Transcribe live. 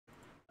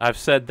I've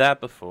said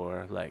that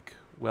before, like,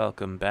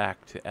 welcome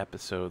back to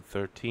episode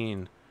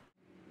 13.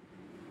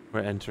 We're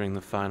entering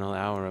the final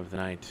hour of the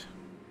night.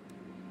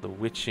 The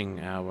witching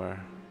hour.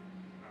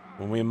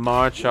 When we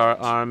march our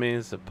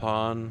armies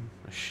upon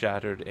the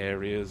shattered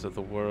areas of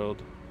the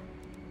world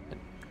and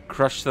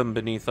crush them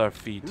beneath our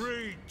feet.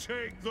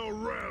 Retake the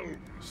realms.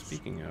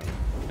 Speaking of,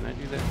 can I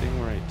do that thing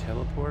where I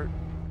teleport?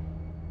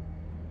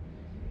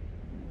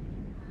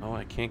 Oh,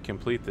 I can't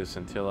complete this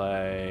until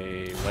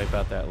I wipe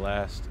out that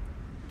last.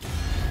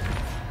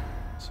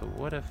 So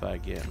what if I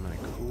get my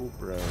cool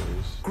bros?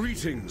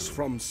 Greetings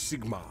from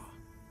Sigma.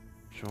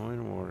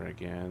 Join war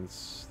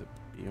against the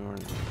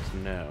Bjorns.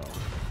 No.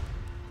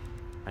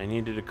 I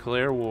need to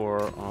declare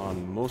war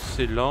on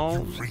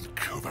Mousillon.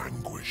 Reek of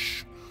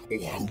anguish.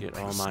 Get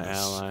all my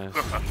allies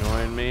to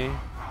join me.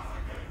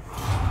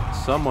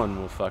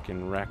 Someone will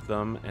fucking wreck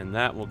them, and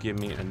that will give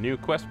me a new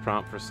quest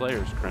prompt for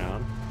Slayer's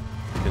Crown,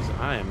 because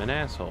I am an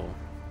asshole.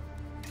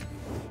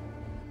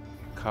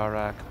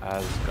 Karak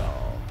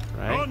Azgal,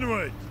 right?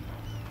 Onward!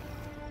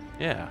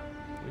 Yeah,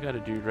 we got a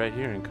dude right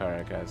here in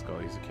Karak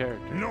Azgal. He's a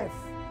character. Enough!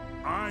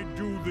 I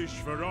do this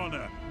for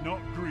honor, not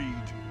greed.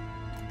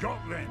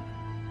 Got them.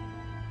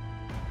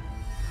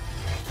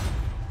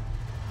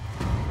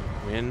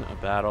 Win a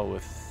battle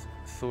with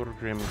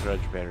Thorgrim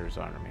Grudgebearer's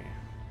army.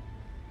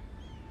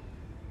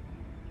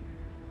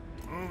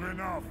 Moving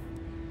off.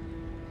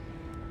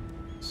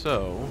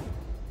 So,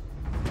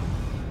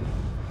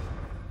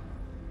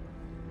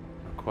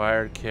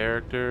 required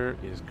character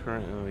is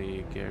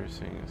currently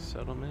garrisoning a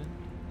settlement.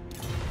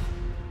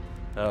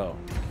 Oh,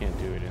 can't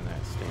do it in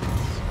that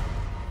stance.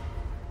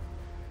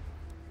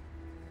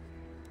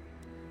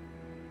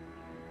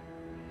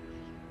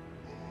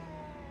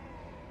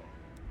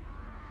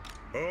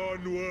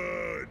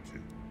 Onward!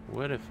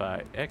 What if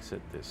I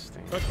exit this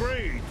thing?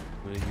 Agreed!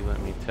 Will you let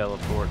me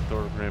teleport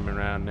Thorgrim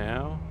around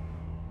now?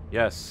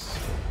 Yes.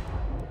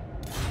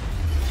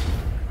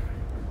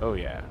 Oh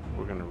yeah,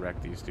 we're gonna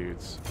wreck these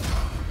dudes.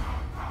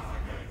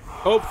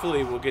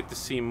 Hopefully we'll get to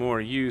see more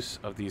use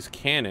of these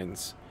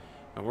cannons.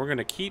 And we're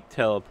gonna keep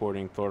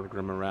teleporting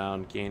Thorgrim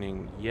around,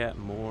 gaining yet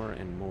more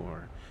and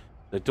more.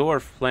 The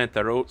Dwarf plant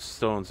their oat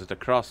stones at the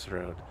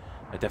crossroad,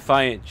 a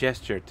defiant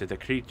gesture to the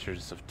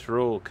creatures of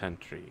Troll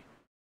country.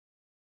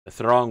 The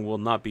throng will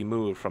not be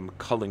moved from a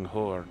culling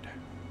horde.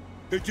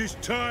 It is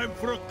time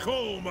for a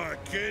call, my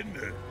kin.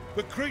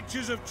 The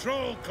creatures of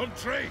Troll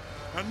country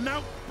are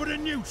now but a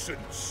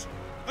nuisance,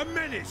 a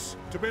menace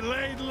to be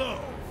laid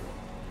low.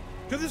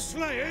 To the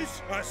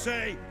slayers, I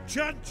say,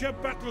 chant your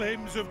battle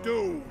hymns of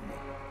doom,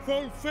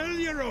 fulfill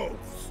your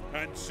oaths,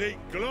 and seek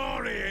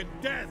glory in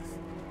death.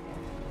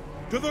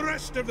 To the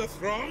rest of the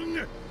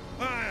throng,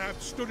 I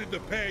have studied the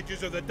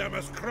pages of the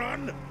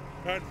Damaskron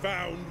and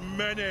found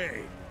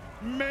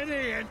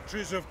many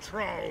entries of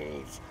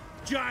trolls,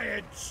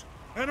 giants,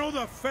 and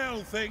other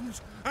fell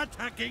things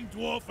attacking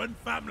dwarven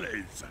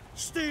families,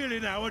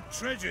 stealing our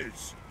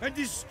treasures, and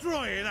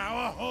destroying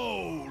our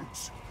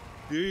holds.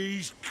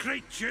 These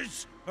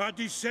creatures are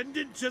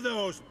descendants of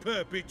those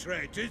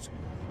perpetrators,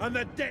 and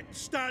the debt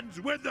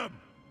stands with them.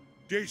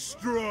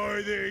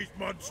 Destroy these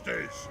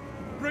monsters.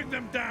 Bring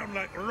them down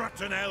like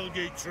rotten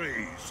algae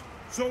trees,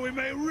 so we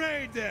may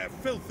raid their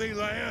filthy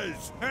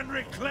lairs and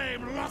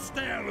reclaim lost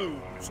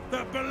heirlooms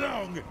that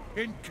belong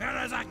in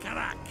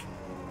Karazakarak.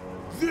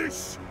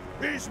 This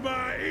is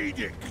my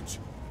edict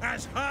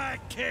as High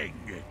King.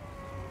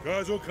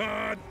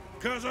 Kazukhan,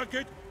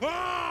 Kazakit,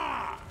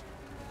 ah!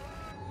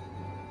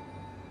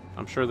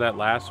 I'm sure that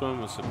last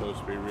one was supposed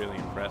to be really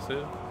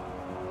impressive,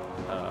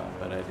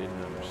 but I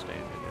didn't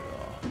understand it at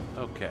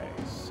all. Okay,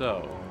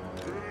 so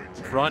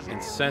front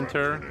and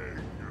center,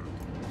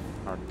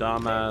 our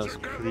Damas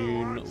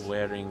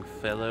Kroon-wearing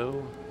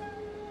fellow.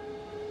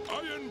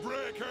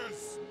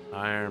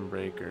 Iron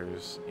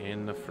breakers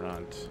in the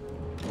front.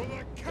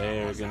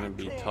 They're gonna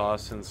be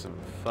tossing some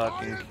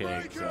fucking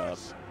cakes up.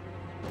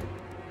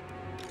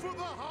 For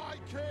the High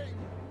King!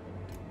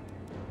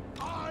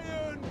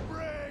 Iron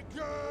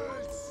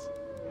breakers!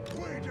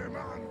 We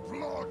demand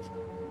blood!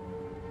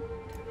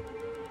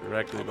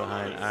 Directly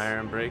behind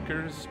Iron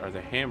breakers are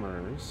the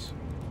Hammerers.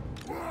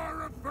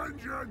 War of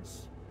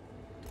vengeance!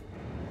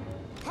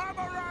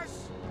 Hammer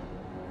us!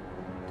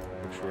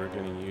 Which we're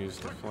going to use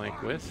to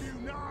flank with.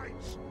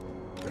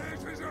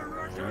 This is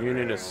A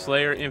unit of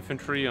Slayer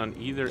infantry on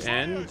either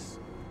end,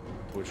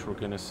 which we're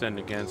going to send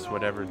against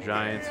whatever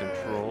giants and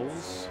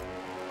trolls.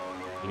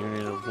 A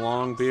unit of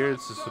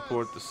Longbeards to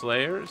support the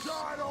Slayers.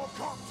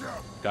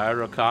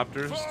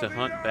 Gyrocopters to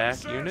hunt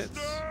back units.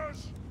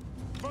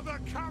 For the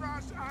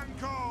Karas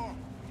Angkor!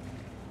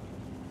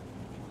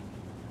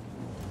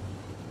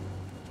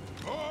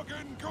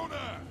 Organ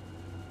Gunner!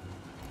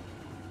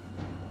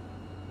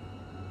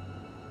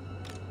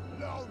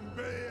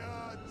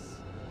 Longbeards!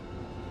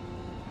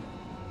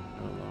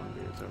 Oh,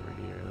 Longbeards over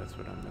here. That's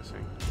what I'm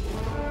missing.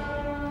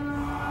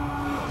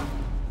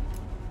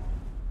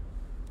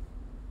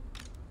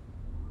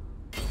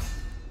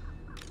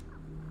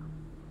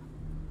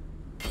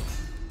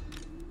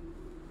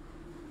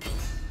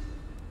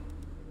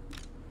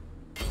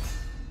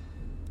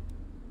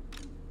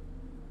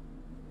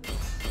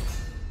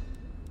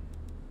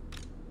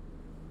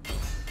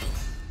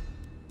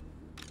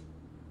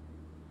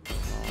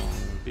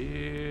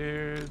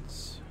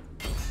 beards.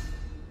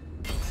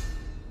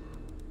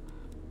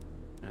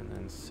 And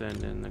then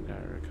send in the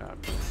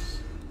gyrocopters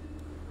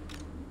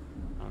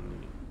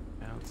on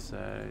the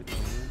outside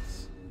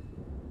units.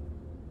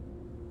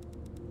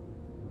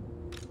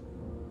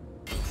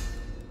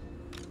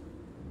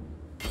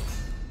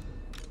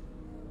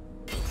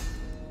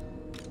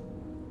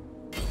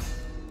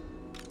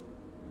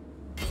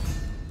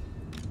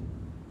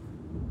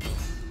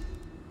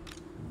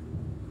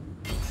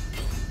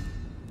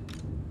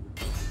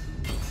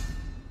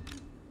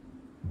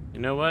 You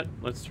know what?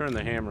 Let's turn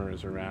the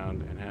hammers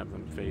around and have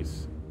them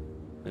face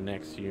the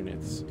next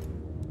units.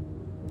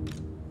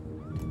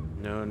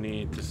 No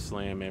need to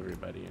slam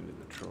everybody into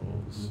the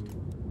trolls.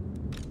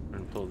 We're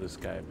gonna pull this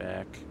guy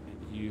back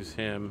and use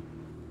him.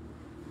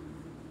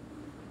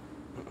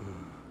 Okay.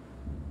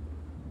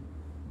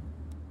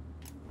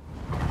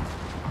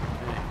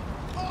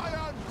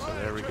 So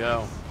there we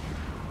go.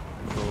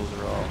 The trolls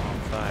are all on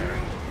fire.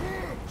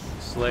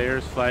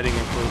 Slayers fighting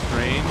in close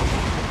range.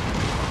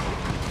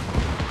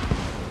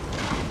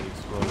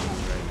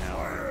 Right now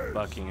are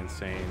fucking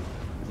insane.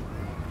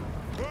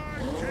 They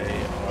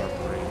are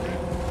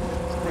breaking.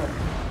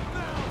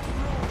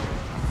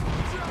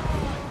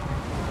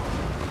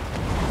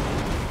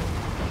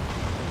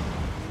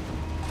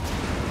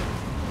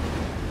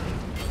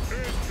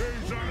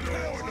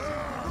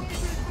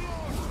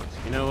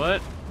 You know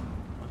what?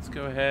 Let's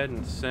go ahead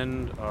and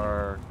send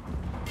our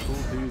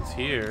cool dudes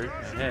here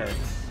ahead.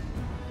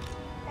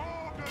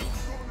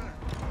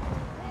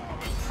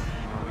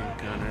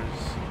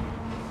 Gunners.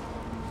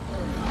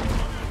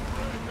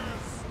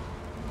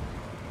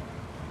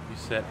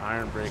 Set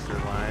iron breaker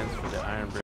lines for the iron breaker.